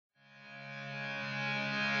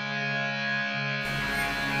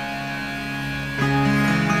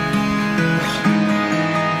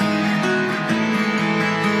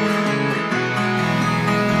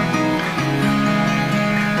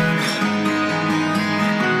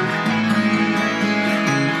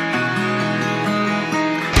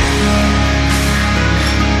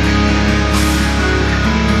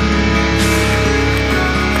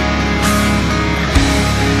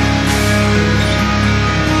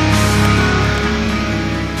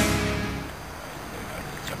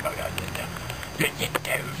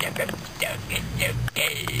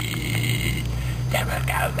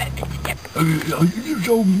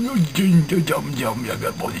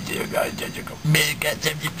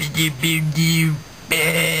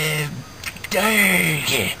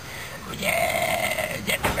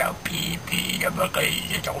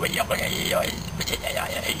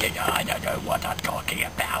What I'm talking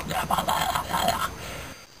about.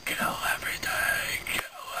 Kill everything.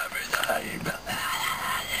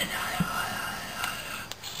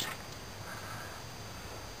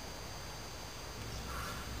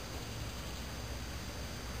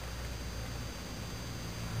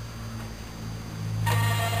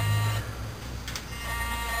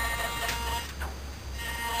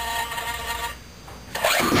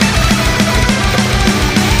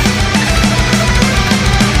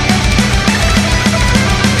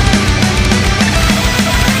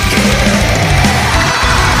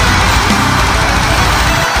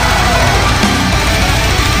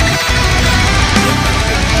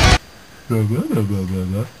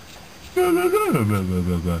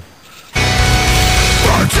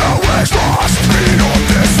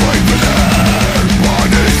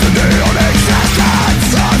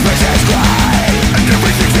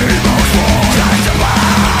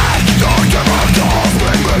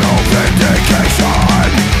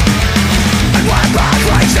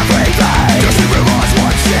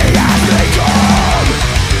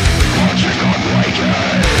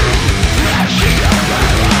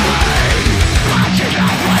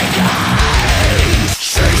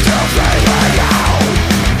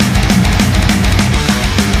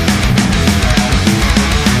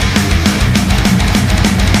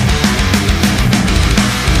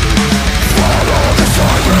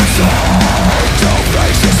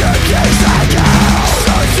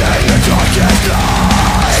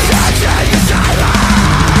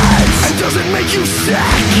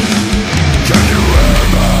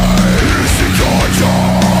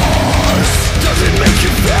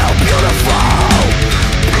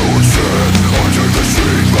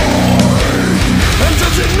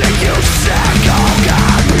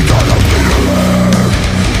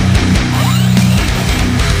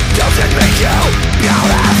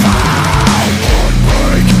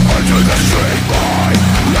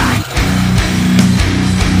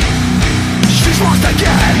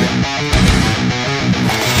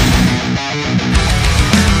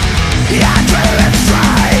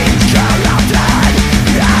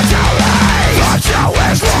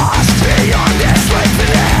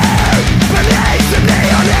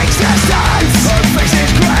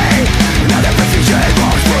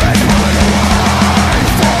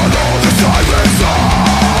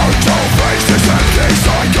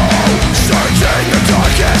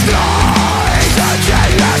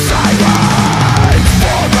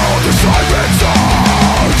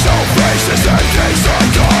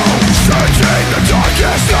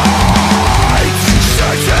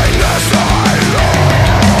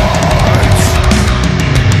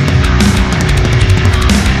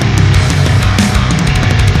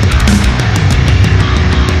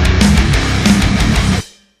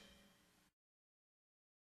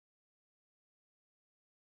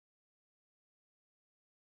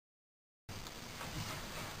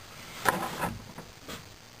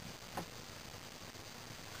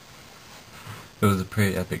 It was a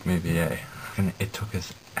pretty epic movie, eh? And it took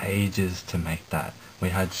us ages to make that. We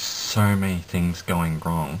had so many things going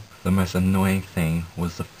wrong. The most annoying thing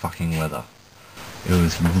was the fucking weather. It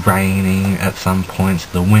was raining at some points.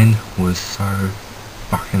 The wind was so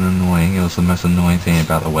fucking annoying. It was the most annoying thing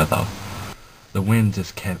about the weather. The wind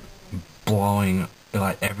just kept blowing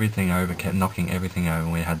like everything over, kept knocking everything over,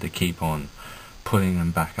 and we had to keep on putting them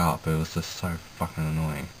back up. It was just so fucking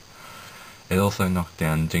annoying. It also knocked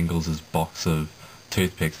down Jingles' box of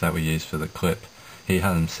toothpicks that we used for the clip. He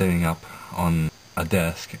had them sitting up on a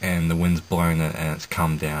desk and the wind's blown it and it's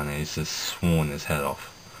come down and he's just sworn his head off.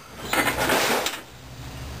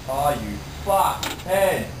 Oh, you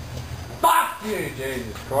fuckhead! Fuck you,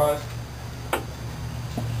 Jesus Christ!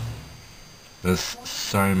 There's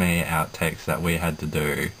so many outtakes that we had to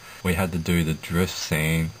do. We had to do the drift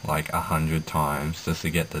scene like 100 times just to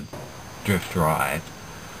get the drift right.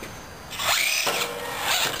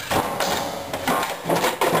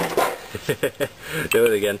 Do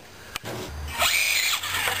it again.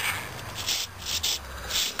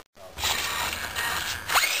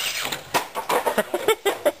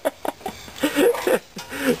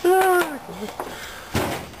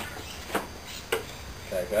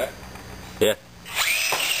 Okay? Yeah.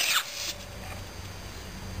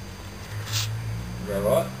 Is that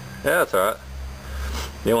right? Yeah, that's alright.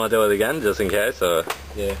 You want to do it again, just in case, or?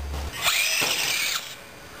 Yeah.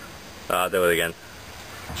 I'll do it again.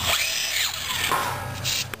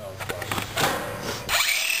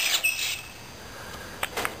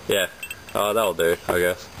 Oh, that'll do, I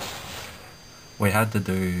guess. We had to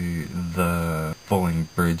do the falling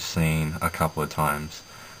bridge scene a couple of times.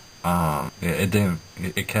 It didn't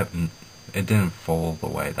fall the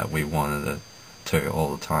way that we wanted it to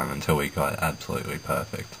all the time until we got it absolutely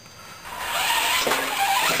perfect.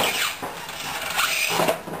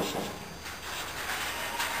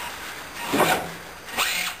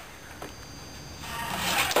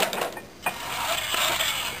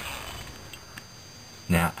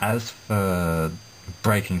 Now, as for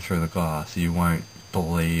breaking through the glass, you won't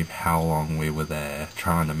believe how long we were there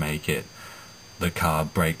trying to make the car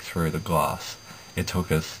break through the glass. It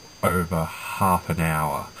took us over half an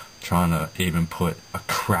hour trying to even put a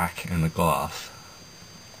crack in the glass.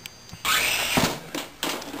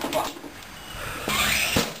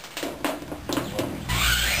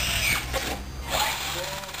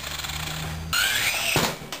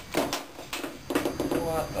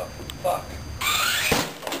 What the fuck?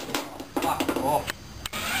 Fuck off.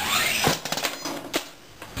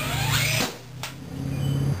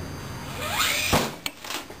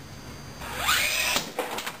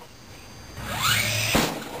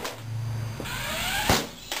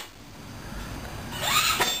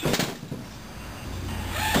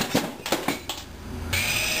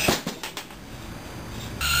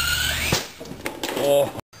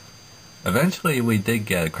 Oh. Eventually we did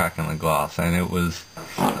get a crack in the glass, and it was...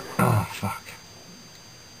 oh, fuck.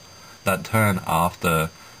 That turn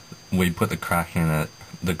after we put the crack in it,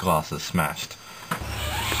 the glass is smashed.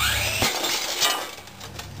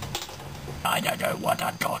 I don't know what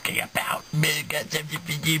I'm talking about.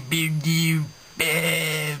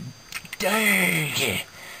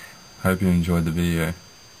 Hope you enjoyed the video.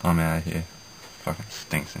 I'm out of here. Fucking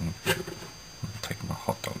stinks in here. I'm taking my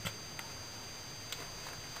hot dog.